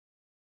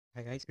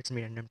Hi guys, it's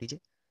me Random TJ.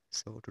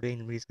 So today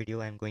in this video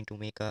I am going to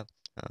make a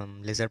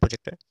laser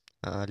projector.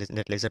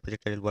 That laser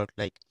projector will work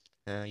like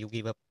you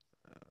give a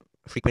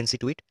frequency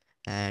to it,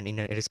 and in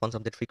a response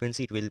of that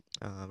frequency it will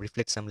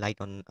reflect some light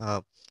on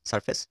a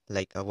surface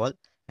like a wall,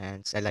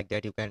 and like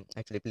that you can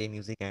actually play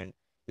music, and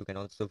you can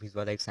also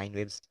visualize sine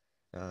waves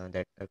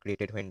that are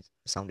created when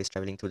sound is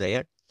traveling through the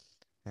air.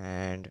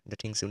 And the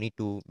things you need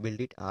to build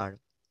it are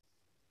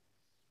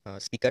a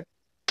speaker,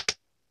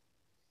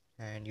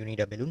 and you need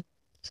a balloon,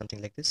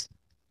 something like this,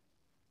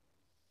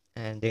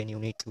 and then you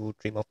need to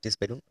trim off this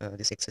balloon,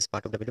 this excess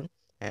part of the balloon,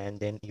 and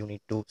then you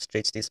need to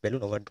stretch this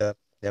balloon over the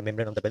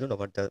membrane of the balloon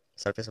over the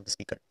surface of the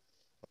speaker.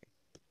 Okay.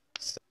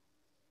 So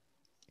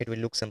it will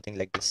look something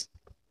like this.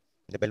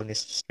 The balloon is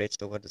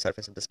stretched over the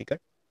surface of the speaker,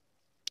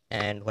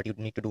 and what you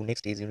need to do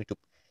next is you need to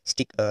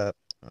stick a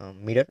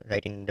mirror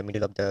right in the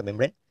middle of the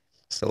membrane.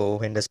 So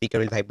when the speaker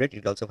will vibrate,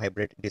 it will also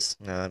vibrate this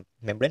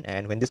membrane,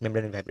 and when this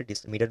membrane will vibrate,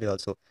 this mirror will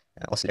also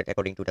oscillate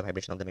according to the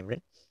vibration of the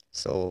membrane.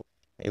 So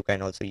you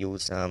can also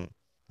use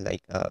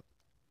like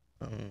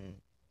um,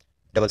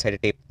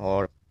 double-sided tape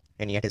or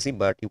any adhesive,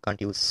 but you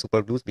can't use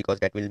super glues because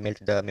that will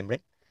melt the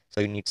membrane. So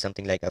you need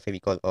something like a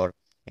Fevicol or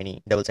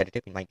any double-sided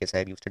tape. In my case, I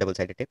have used a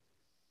double-sided tape.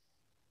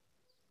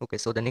 Okay,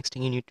 so the next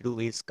thing you need to do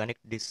is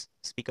connect this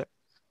speaker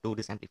to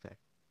this amplifier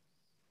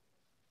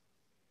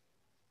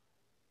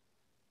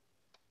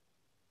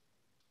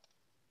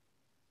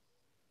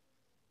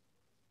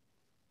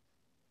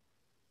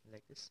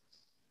like this.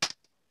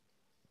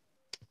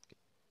 Okay.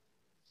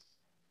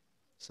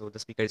 So the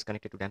speaker is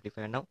connected to the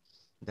amplifier now.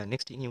 The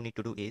next thing you need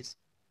to do is,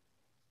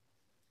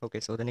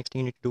 okay, so the next thing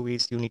you need to do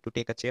is you need to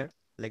take a chair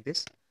like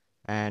this,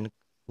 and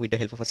with the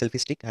help of a selfie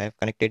stick, I have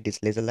connected this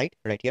laser light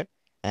right here,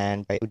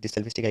 and with this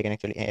selfie stick, I can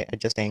actually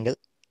adjust the angle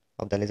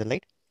of the laser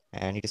light,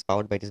 and it is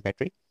powered by this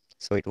battery.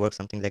 So it works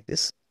something like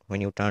this. When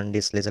you turn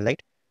this laser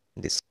light,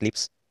 this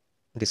clips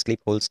this clip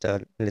holds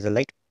the laser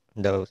light,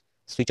 the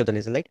switch of the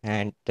laser light,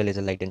 and the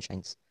laser light then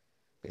shines.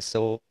 Okay,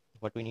 so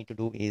what we need to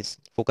do is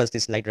focus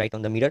this light right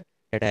on the mirror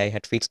that I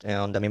had fixed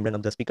on the membrane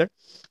of the speaker.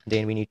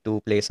 Then we need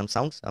to play some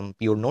sounds, some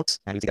pure notes,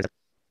 and we see that.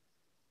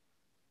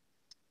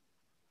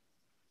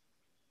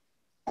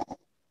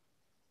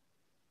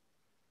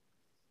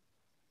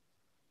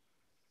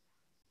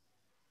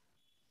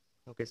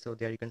 Okay, so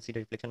there you can see the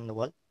reflection on the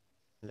wall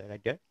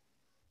right there.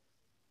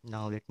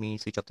 Now let me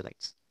switch off the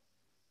lights.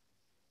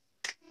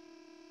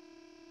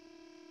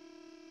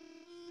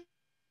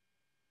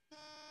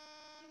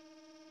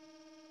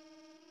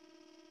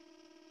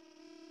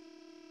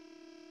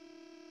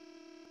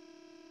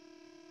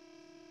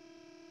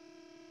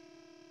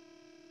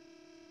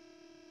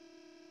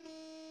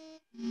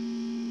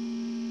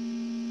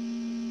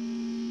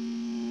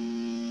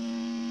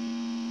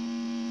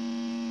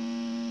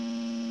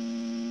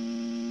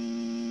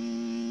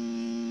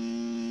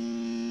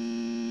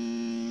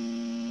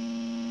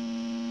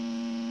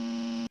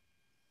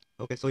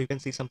 Okay, so you can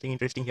see something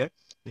interesting here.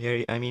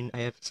 Here, I mean, I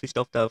have switched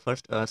off the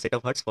first set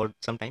of hertz for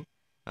some time.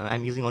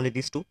 I'm using only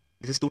these two.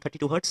 This is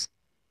 232 hertz.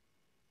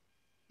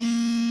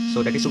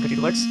 So that is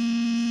 232 hertz,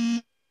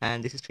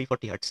 and this is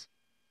 340 hertz.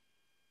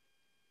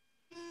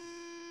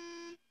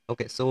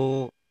 Okay,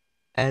 so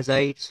as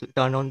I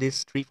turn on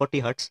this 340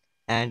 hertz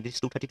and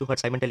this 232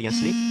 hertz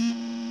simultaneously,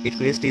 it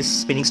creates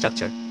this spinning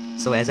structure.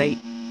 So as I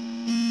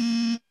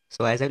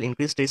will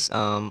increase this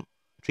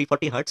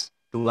 340 hertz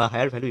to a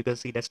higher value, you can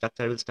see that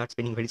structure will start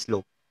spinning very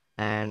slow,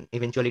 and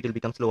eventually it will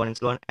become slower and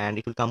slower, and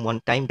it will come one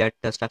time that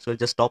the structure will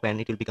just stop and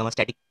it will become a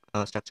static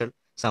structure,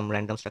 some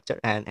random structure.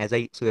 And as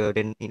I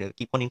then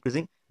keep on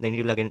increasing, then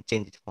it will again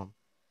change its form.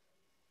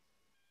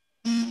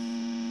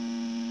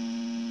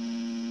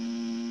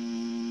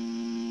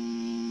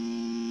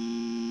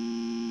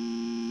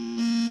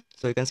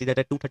 So you can see that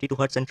at 232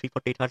 hertz and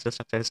 348 hertz, the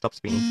structure has stopped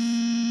spinning.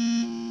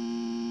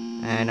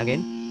 And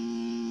again.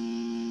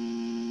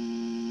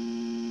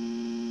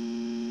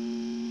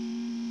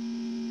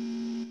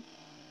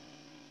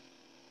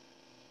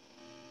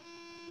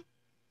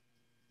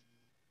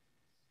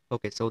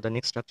 Okay, so the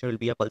next structure will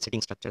be a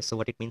pulsating structure. So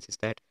what it means is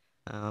that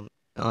um,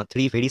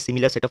 three very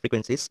similar set of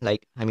frequencies,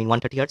 like I mean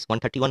 130 hertz,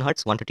 131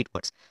 hertz, 132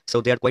 hertz. So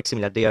they are quite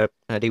similar. They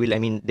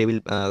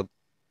will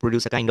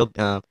produce a kind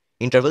of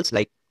intervals,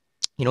 like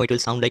it will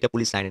sound like a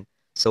police siren.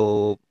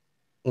 So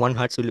one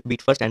hertz will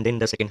beat first, and then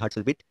the second hertz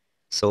will beat.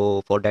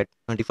 So for that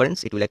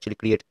difference, it will actually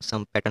create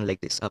some pattern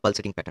like this, a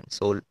pulsating pattern.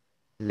 So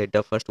let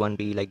the first one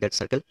be like that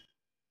circle.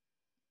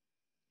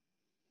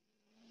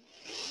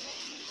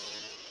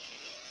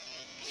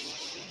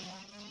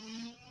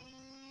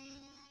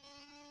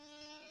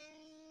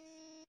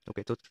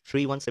 Okay, so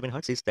 317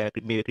 hertz is that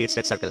creates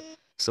that circle.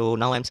 So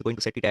now I'm going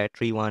to set it at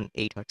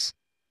 318 hertz.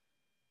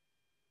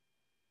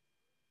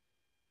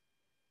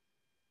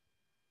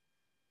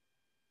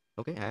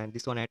 Okay, and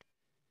this one at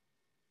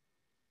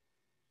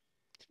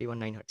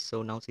 319 hertz.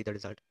 So now see the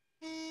result.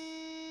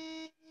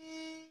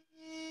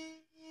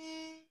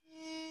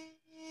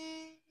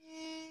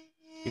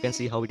 You can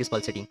see how it is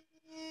pulsating.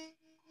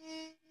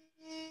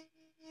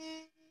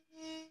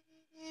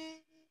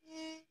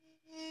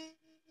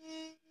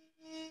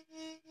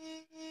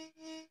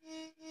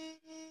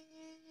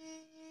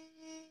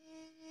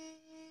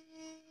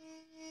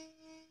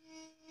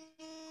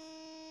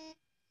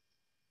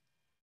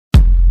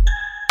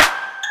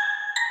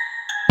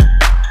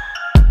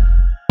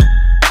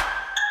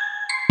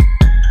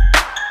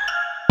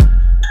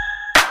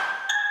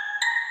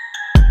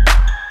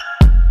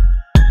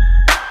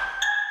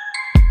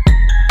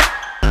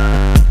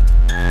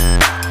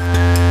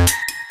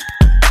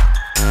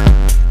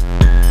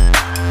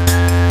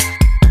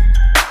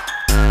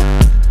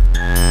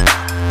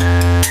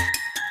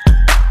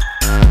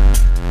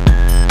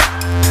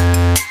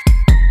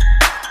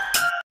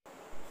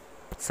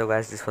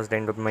 guys, this was the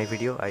end of my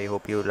video. I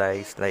hope you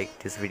guys like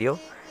this video,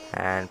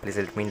 and please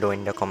let me know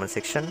in the comment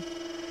section,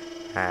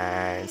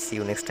 and see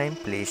you next time.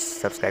 Please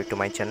subscribe to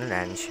my channel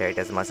and share it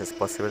as much as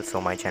possible so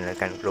my channel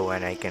can grow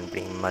and I can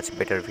bring much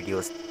better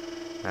videos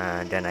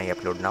than I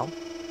upload now.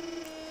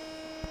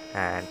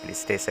 And please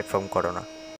stay safe from corona.